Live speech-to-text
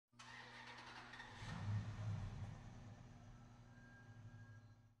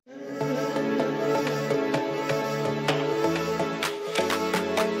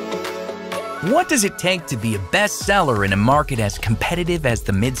What does it take to be a bestseller in a market as competitive as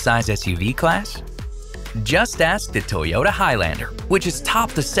the midsize SUV class? Just ask the Toyota Highlander, which has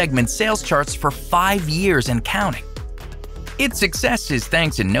topped the segment sales charts for 5 years and counting. Its success is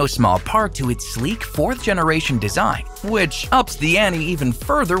thanks in no small part to its sleek 4th-generation design, which ups the ante even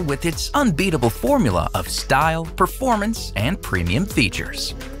further with its unbeatable formula of style, performance, and premium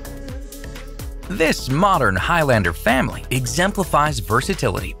features. This modern Highlander family exemplifies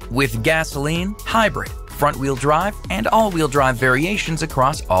versatility with gasoline, hybrid, front-wheel drive, and all-wheel drive variations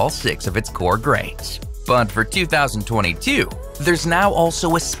across all 6 of its core grades. But for 2022, there's now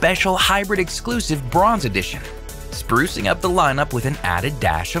also a special hybrid exclusive Bronze Edition, sprucing up the lineup with an added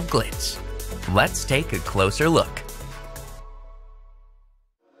dash of glitz. Let's take a closer look.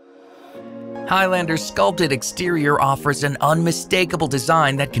 Highlander's sculpted exterior offers an unmistakable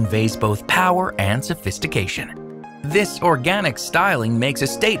design that conveys both power and sophistication. This organic styling makes a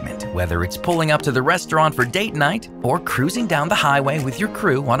statement, whether it's pulling up to the restaurant for date night or cruising down the highway with your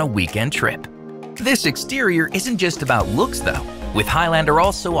crew on a weekend trip. This exterior isn't just about looks though, with Highlander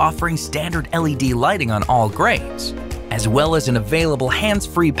also offering standard LED lighting on all grades, as well as an available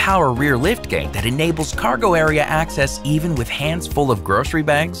hands-free power rear liftgate that enables cargo area access even with hands full of grocery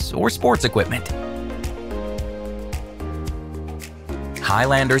bags or sports equipment.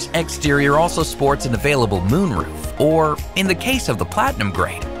 Highlander's exterior also sports an available moonroof, or, in the case of the Platinum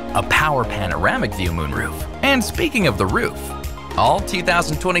grade, a power panoramic view moonroof. And speaking of the roof, all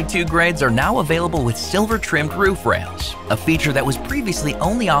 2022 grades are now available with silver-trimmed roof rails, a feature that was previously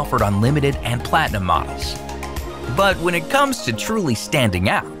only offered on limited and Platinum models. But when it comes to truly standing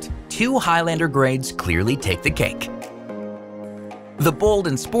out, 2 Highlander grades clearly take the cake. The bold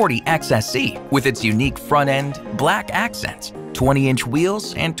and sporty XSE, with its unique front end, black accents, 20-inch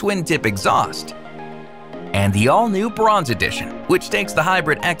wheels, and twin-tip exhaust. And the all-new Bronze Edition, which takes the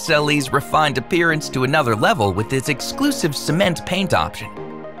hybrid XLE's refined appearance to another level with its exclusive cement paint option.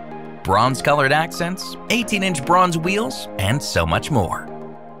 Bronze-colored accents, 18-inch bronze wheels, and so much more.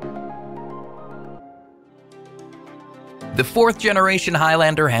 The 4th-generation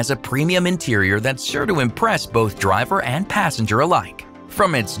Highlander has a premium interior that's sure to impress both driver and passenger alike.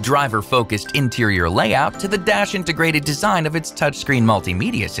 From its driver-focused interior layout to the dash-integrated design of its touchscreen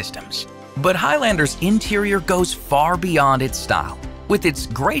multimedia systems. But Highlander's interior goes far beyond its style, with its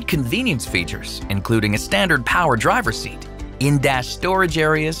great convenience features, including a standard power driver seat, in-dash storage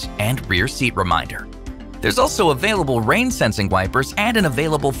areas, and rear seat reminder. There's also available rain-sensing wipers and an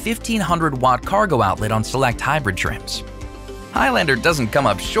available 1500-watt cargo outlet on select hybrid trims. Highlander doesn't come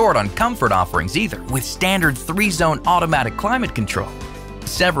up short on comfort offerings either, with standard 3-zone automatic climate control,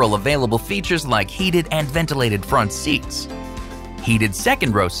 several available features like heated and ventilated front seats, heated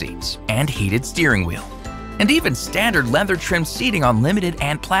second-row seats, and heated steering wheel, and even standard leather-trimmed seating on limited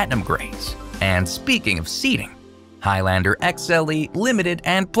and Platinum grades. And speaking of seating, Highlander XLE, Limited,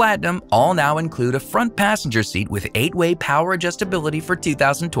 and Platinum all now include a front passenger seat with 8-way power adjustability for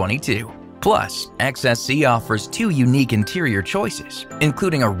 2022. Plus, XSE offers 2 unique interior choices,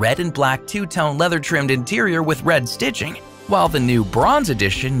 including a red and black 2-tone leather-trimmed interior with red stitching, while the new Bronze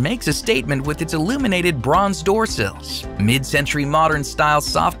Edition makes a statement with its illuminated bronze door sills, mid-century modern-style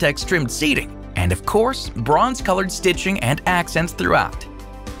Softex trimmed seating, and of course, bronze-colored stitching and accents throughout.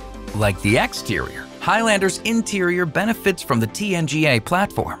 Like the exterior, Highlander's interior benefits from the TNGA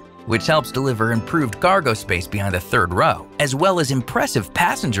platform, which helps deliver improved cargo space behind the 3rd row, as well as impressive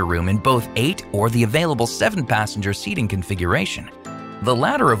passenger room in both 8 or the available 7-passenger seating configuration, the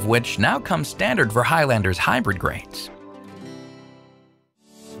latter of which now comes standard for Highlander's hybrid grades.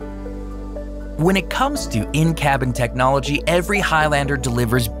 When it comes to in-cabin technology, every Highlander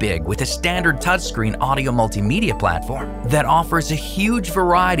delivers big with a standard touchscreen audio multimedia platform that offers a huge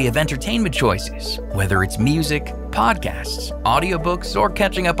variety of entertainment choices, whether it's music, podcasts, audiobooks, or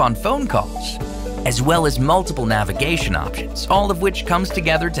catching up on phone calls, as well as multiple navigation options, all of which comes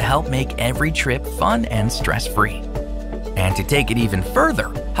together to help make every trip fun and stress-free. And to take it even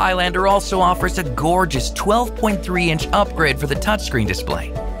further, Highlander also offers a gorgeous 12.3-inch upgrade for the touchscreen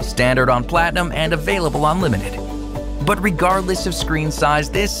display, standard on Platinum and available on Limited. But regardless of screen size,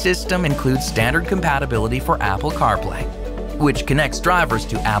 this system includes standard compatibility for Apple CarPlay, which connects drivers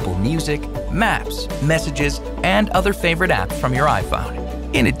to Apple Music, Maps, Messages, and other favorite apps from your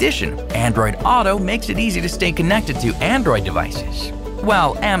iPhone. In addition, Android Auto makes it easy to stay connected to Android devices,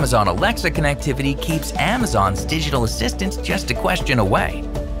 while Amazon Alexa connectivity keeps Amazon's digital assistants just a question away.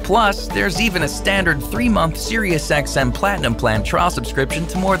 Plus, there's even a standard 3-month SiriusXM Platinum Plan trial subscription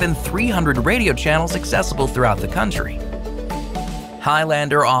to more than 300 radio channels accessible throughout the country.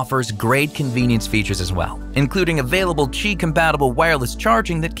 Highlander offers great convenience features as well, including available Qi-compatible wireless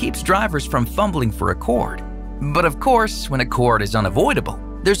charging that keeps drivers from fumbling for a cord. But of course, when a cord is unavoidable,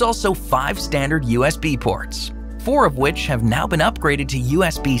 there's also 5 standard USB ports, 4 of which have now been upgraded to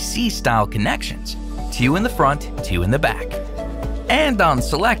USB-C style connections, 2 in the front, 2 in the back. And on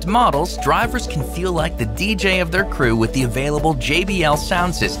select models, drivers can feel like the DJ of their crew with the available JBL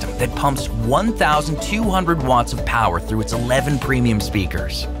sound system that pumps 1,200 watts of power through its 11 premium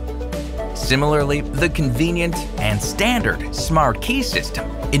speakers. Similarly, the convenient and standard smart key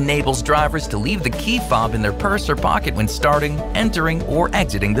system enables drivers to leave the key fob in their purse or pocket when starting, entering, or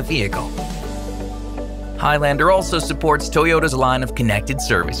exiting the vehicle. Highlander also supports Toyota's line of connected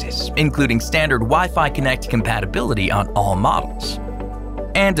services, including standard Wi-Fi Connect compatibility on all models,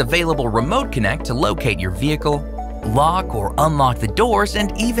 and available Remote Connect to locate your vehicle, lock or unlock the doors,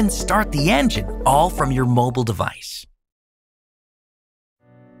 and even start the engine, all from your mobile device.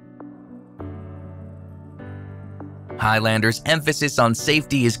 Highlander's emphasis on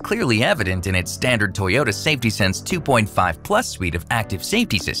safety is clearly evident in its standard Toyota SafetySense 2.5 Plus suite of active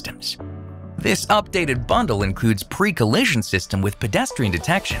safety systems. This updated bundle includes pre-collision system with pedestrian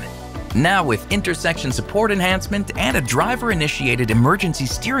detection, now with intersection support enhancement and a driver-initiated emergency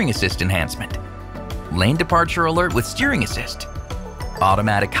steering assist enhancement, lane departure alert with steering assist,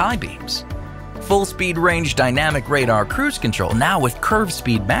 automatic high beams, full speed range dynamic radar cruise control now with curve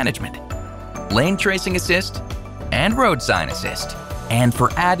speed management, lane tracing assist, and road sign assist. And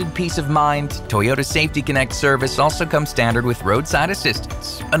for added peace of mind, Toyota Safety Connect service also comes standard with roadside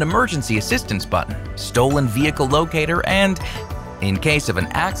assistance, an emergency assistance button, stolen vehicle locator, and, in case of an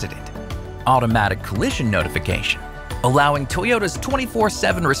accident, automatic collision notification, allowing Toyota's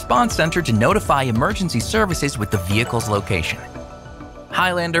 24/7 response center to notify emergency services with the vehicle's location.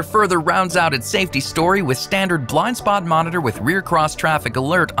 Highlander further rounds out its safety story with standard blind spot monitor with rear cross traffic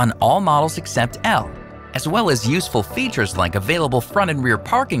alert on all models except L, as well as useful features like available front and rear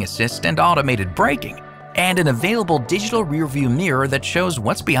parking assist and automated braking, and an available digital rearview mirror that shows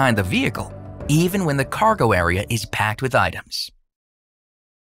what's behind the vehicle, even when the cargo area is packed with items.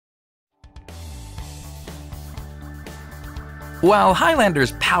 While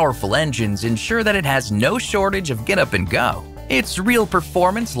Highlander's powerful engines ensure that it has no shortage of get up and go, its real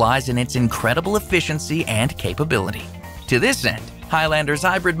performance lies in its incredible efficiency and capability. To this end, Highlander's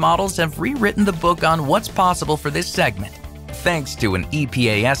hybrid models have rewritten the book on what's possible for this segment, thanks to an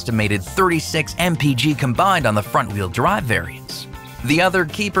EPA-estimated 36 mpg combined on the front-wheel drive variants. The other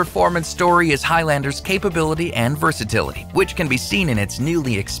key performance story is Highlander's capability and versatility, which can be seen in its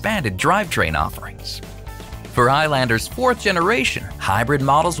newly expanded drivetrain offerings. For Highlander's 4th generation, hybrid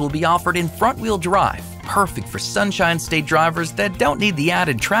models will be offered in front-wheel drive, perfect for Sunshine State drivers that don't need the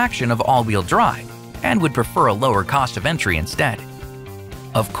added traction of all-wheel drive and would prefer a lower cost of entry instead.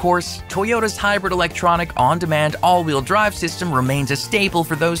 Of course, Toyota's hybrid electronic on-demand all-wheel drive system remains a staple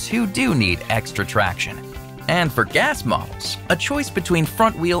for those who do need extra traction. And for gas models, a choice between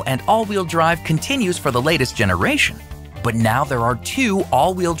front-wheel and all-wheel drive continues for the latest generation. But now there are 2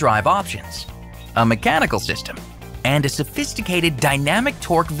 all-wheel drive options: a mechanical system and a sophisticated dynamic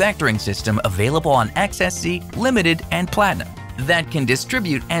torque vectoring system available on XSC, Limited, and Platinum that can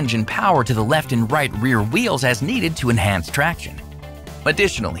distribute engine power to the left and right rear wheels as needed to enhance traction.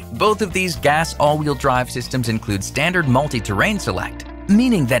 Additionally, both of these gas all-wheel drive systems include standard multi-terrain select,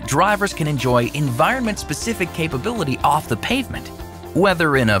 meaning that drivers can enjoy environment-specific capability off the pavement,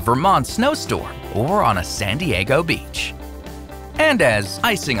 whether in a Vermont snowstorm or on a San Diego beach. And as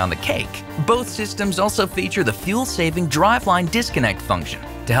icing on the cake, both systems also feature the fuel-saving driveline disconnect function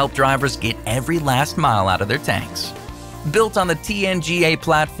to help drivers get every last mile out of their tanks. Built on the TNGA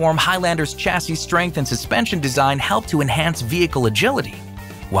platform, Highlander's chassis strength and suspension design help to enhance vehicle agility,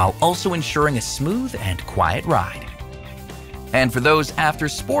 while also ensuring a smooth and quiet ride. And for those after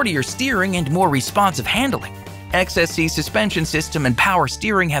sportier steering and more responsive handling, XSC suspension system and power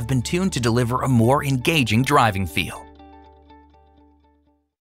steering have been tuned to deliver a more engaging driving feel.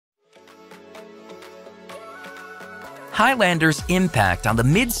 Highlander's impact on the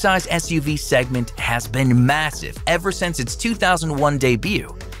mid-size SUV segment has been massive ever since its 2001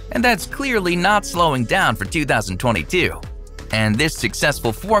 debut, and that's clearly not slowing down for 2022. And this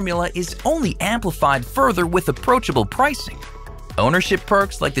successful formula is only amplified further with approachable pricing, ownership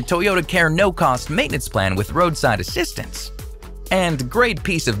perks like the Toyota Care no-cost maintenance plan with roadside assistance, and great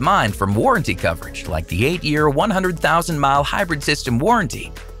peace of mind from warranty coverage like the 8-year 100,000-mile hybrid system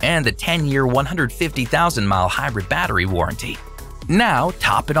warranty and the 10-year 150,000-mile hybrid battery warranty. Now,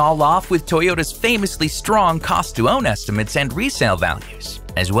 top it all off with Toyota's famously strong cost-to-own estimates and resale values,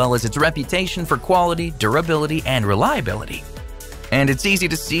 as well as its reputation for quality, durability, and reliability. And it's easy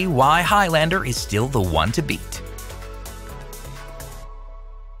to see why Highlander is still the one to beat.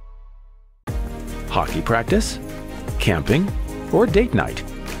 Hockey practice, camping, or date night.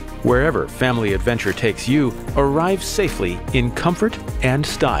 Wherever family adventure takes you, arrive safely in comfort and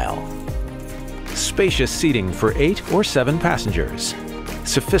style. Spacious seating for 8 or 7 passengers,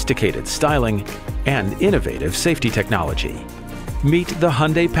 sophisticated styling, and innovative safety technology. Meet the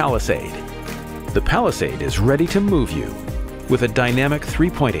Hyundai Palisade. The Palisade is ready to move you with a dynamic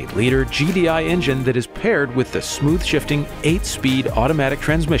 3.8-liter GDI engine that is paired with the smooth-shifting 8-speed automatic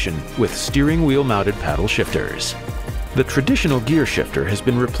transmission with steering wheel-mounted paddle shifters. The traditional gear shifter has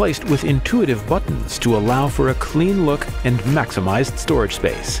been replaced with intuitive buttons to allow for a clean look and maximized storage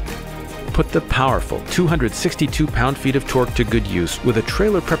space. Put the powerful 262 pound-feet of torque to good use with a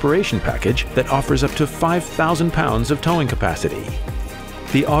trailer preparation package that offers up to 5,000 pounds of towing capacity.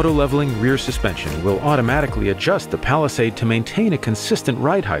 The auto-leveling rear suspension will automatically adjust the Palisade to maintain a consistent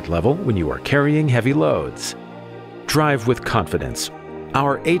ride height level when you are carrying heavy loads. Drive with confidence.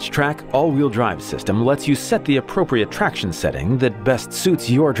 Our H-Track all-wheel drive system lets you set the appropriate traction setting that best suits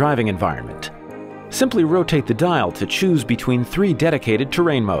your driving environment. Simply rotate the dial to choose between 3 dedicated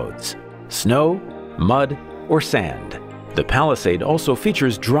terrain modes: snow, mud, or sand. The Palisade also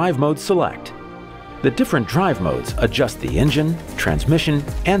features Drive Mode Select. The different drive modes adjust the engine, transmission,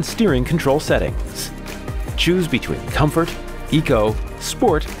 and steering control settings. Choose between comfort, eco,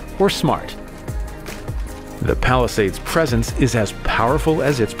 sport, or smart. The Palisade's presence is as powerful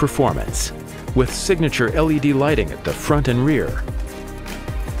as its performance, with signature LED lighting at the front and rear,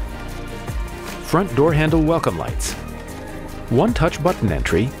 front door handle welcome lights, one-touch button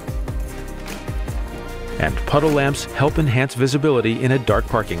entry, and puddle lamps help enhance visibility in a dark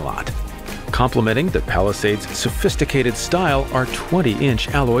parking lot. Complementing the Palisade's sophisticated style are 20-inch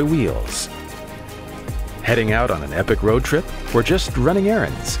alloy wheels. Heading out on an epic road trip or just running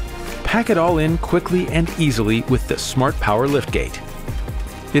errands? Pack it all in quickly and easily with the Smart Power liftgate.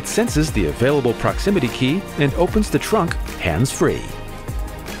 It senses the available proximity key and opens the trunk hands-free.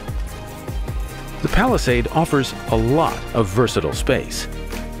 The Palisade offers a lot of versatile space.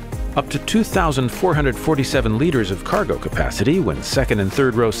 Up to 2,447 liters of cargo capacity when second and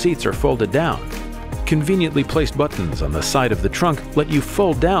third row seats are folded down. Conveniently placed buttons on the side of the trunk let you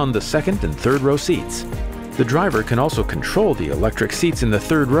fold down the second and third row seats. The driver can also control the electric seats in the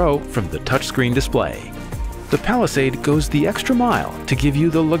third row from the touchscreen display. The Palisade goes the extra mile to give you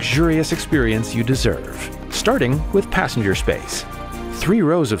the luxurious experience you deserve, starting with passenger space. 3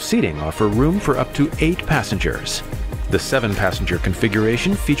 rows of seating offer room for up to 8 passengers. The 7-passenger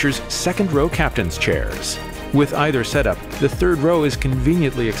configuration features second-row captain's chairs. With either setup, the third row is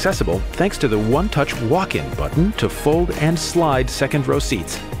conveniently accessible thanks to the one-touch walk-in button to fold and slide second-row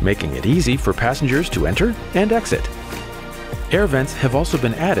seats, making it easy for passengers to enter and exit. Air vents have also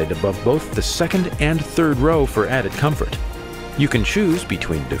been added above both the second and third row for added comfort. You can choose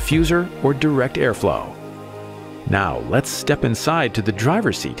between diffuser or direct airflow. Now let's step inside to the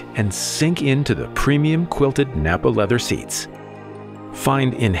driver's seat and sink into the premium quilted Napa leather seats.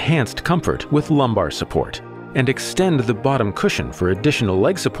 Find enhanced comfort with lumbar support and extend the bottom cushion for additional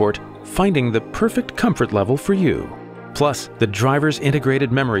leg support, finding the perfect comfort level for you. Plus, the driver's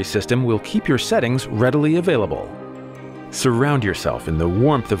integrated memory system will keep your settings readily available. Surround yourself in the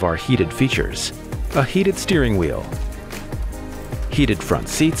warmth of our heated features: a heated steering wheel, heated front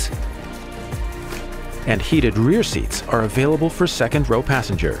seats, and heated rear seats are available for second-row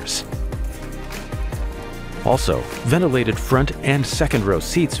passengers. Also, ventilated front and second-row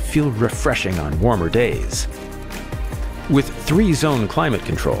seats feel refreshing on warmer days. With 3-zone climate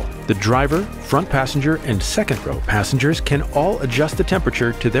control, the driver, front passenger, and second-row passengers can all adjust the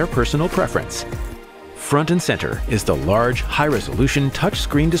temperature to their personal preference. Front and center is the large, high-resolution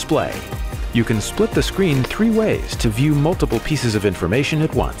touchscreen display. You can split the screen 3 ways to view multiple pieces of information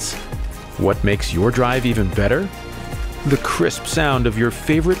at once. What makes your drive even better? The crisp sound of your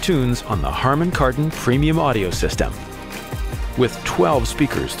favorite tunes on the Harman Kardon Premium Audio System. With 12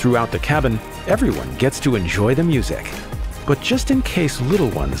 speakers throughout the cabin, everyone gets to enjoy the music. But just in case little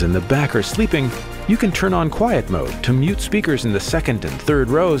ones in the back are sleeping, you can turn on quiet mode to mute speakers in the second and third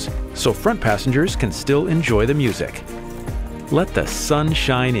rows so front passengers can still enjoy the music. Let the sun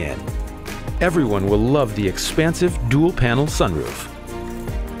shine in. Everyone will love the expansive dual-panel sunroof.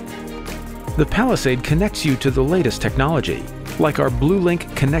 The Palisade connects you to the latest technology, like our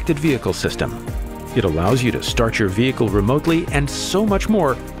BlueLink connected vehicle system. It allows you to start your vehicle remotely and so much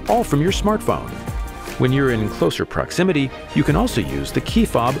more, all from your smartphone. When you're in closer proximity, you can also use the key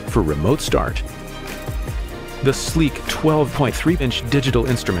fob for remote start. The sleek 12.3-inch digital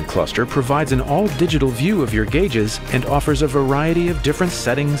instrument cluster provides an all-digital view of your gauges and offers a variety of different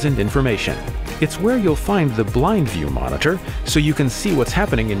settings and information. It's where you'll find the blind view monitor, so you can see what's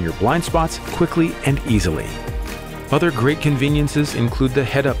happening in your blind spots quickly and easily. Other great conveniences include the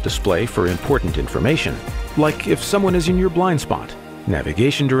head-up display for important information, like if someone is in your blind spot,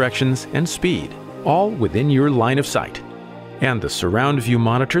 navigation directions, and speed, all within your line of sight. And the surround view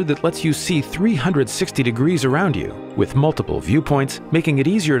monitor that lets you see 360 degrees around you, with multiple viewpoints, making it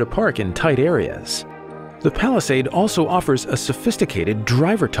easier to park in tight areas. The Palisade also offers a sophisticated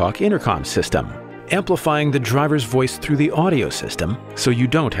driver talk intercom system, amplifying the driver's voice through the audio system, so you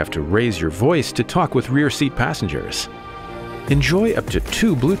don't have to raise your voice to talk with rear seat passengers. Enjoy up to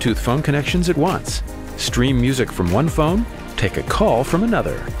 2 Bluetooth phone connections at once. Stream music from one phone, take a call from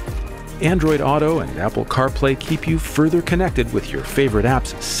another. Android Auto and Apple CarPlay keep you further connected with your favorite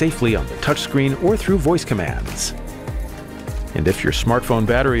apps safely on the touchscreen or through voice commands. And if your smartphone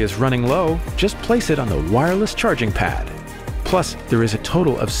battery is running low, just place it on the wireless charging pad. Plus, there is a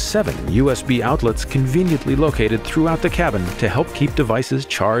total of 7 USB outlets conveniently located throughout the cabin to help keep devices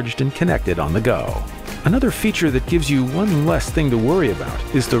charged and connected on the go. Another feature that gives you one less thing to worry about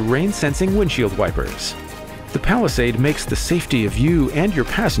is the rain-sensing windshield wipers. The Palisade makes the safety of you and your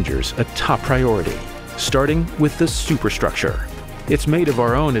passengers a top priority, starting with the superstructure. It's made of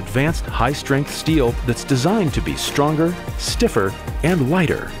our own advanced high-strength steel that's designed to be stronger, stiffer, and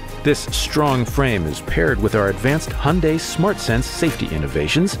lighter. This strong frame is paired with our advanced Hyundai SmartSense safety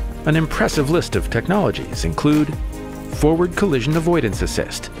innovations. An impressive list of technologies include Forward Collision Avoidance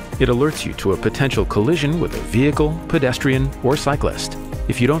Assist. It alerts you to a potential collision with a vehicle, pedestrian, or cyclist.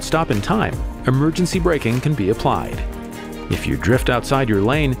 If you don't stop in time, emergency braking can be applied. If you drift outside your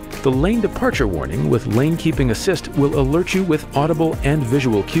lane, the lane departure warning with Lane Keeping Assist will alert you with audible and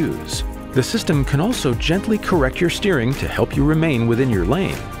visual cues. The system can also gently correct your steering to help you remain within your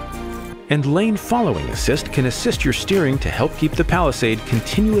lane. And Lane Following Assist can assist your steering to help keep the Palisade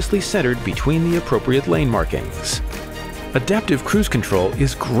continuously centered between the appropriate lane markings. Adaptive Cruise Control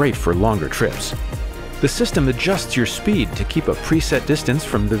is great for longer trips. The system adjusts your speed to keep a preset distance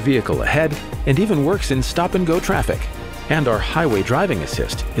from the vehicle ahead and even works in stop-and-go traffic. And our Highway Driving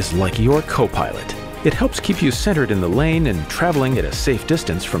Assist is like your co-pilot. It helps keep you centered in the lane and traveling at a safe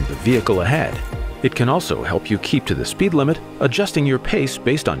distance from the vehicle ahead. It can also help you keep to the speed limit, adjusting your pace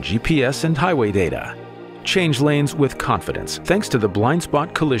based on GPS and highway data. Change lanes with confidence thanks to the Blind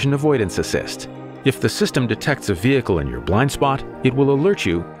Spot Collision Avoidance Assist. If the system detects a vehicle in your blind spot, it will alert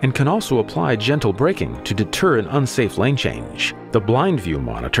you and can also apply gentle braking to deter an unsafe lane change. The Blind View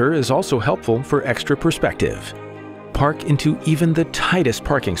Monitor is also helpful for extra perspective. Park into even the tightest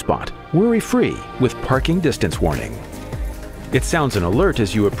parking spot, worry-free with Parking Distance Warning. It sounds an alert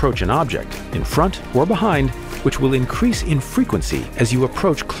as you approach an object, in front or behind, which will increase in frequency as you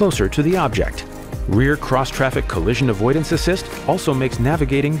approach closer to the object. Rear Cross-Traffic Collision Avoidance Assist also makes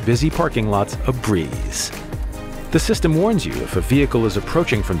navigating busy parking lots a breeze. The system warns you if a vehicle is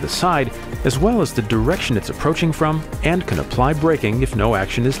approaching from the side, as well as the direction it's approaching from, and can apply braking if no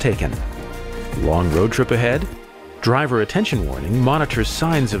action is taken. Long road trip ahead? Driver Attention Warning monitors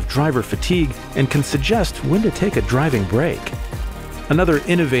signs of driver fatigue and can suggest when to take a driving break. Another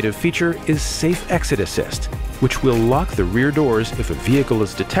innovative feature is Safe Exit Assist, which will lock the rear doors if a vehicle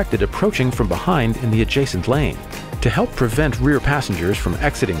is detected approaching from behind in the adjacent lane, to help prevent rear passengers from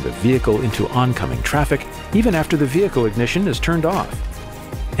exiting the vehicle into oncoming traffic even after the vehicle ignition is turned off.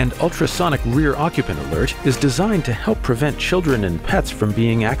 And Ultrasonic Rear Occupant Alert is designed to help prevent children and pets from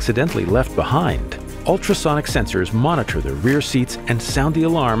being accidentally left behind. Ultrasonic sensors monitor the rear seats and sound the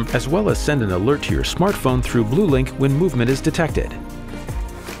alarm, as well as send an alert to your smartphone through BlueLink when movement is detected.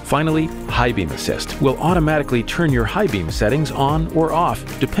 Finally, High Beam Assist will automatically turn your high beam settings on or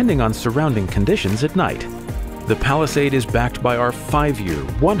off depending on surrounding conditions at night. The Palisade is backed by our 5-year,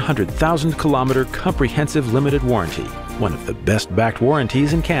 100,000-kilometer comprehensive limited warranty, one of the best-backed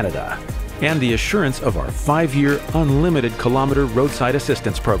warranties in Canada, and the assurance of our 5-year unlimited kilometer roadside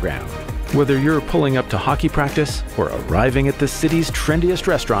assistance program. Whether you're pulling up to hockey practice or arriving at the city's trendiest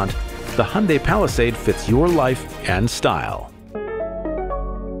restaurant, the Hyundai Palisade fits your life and style.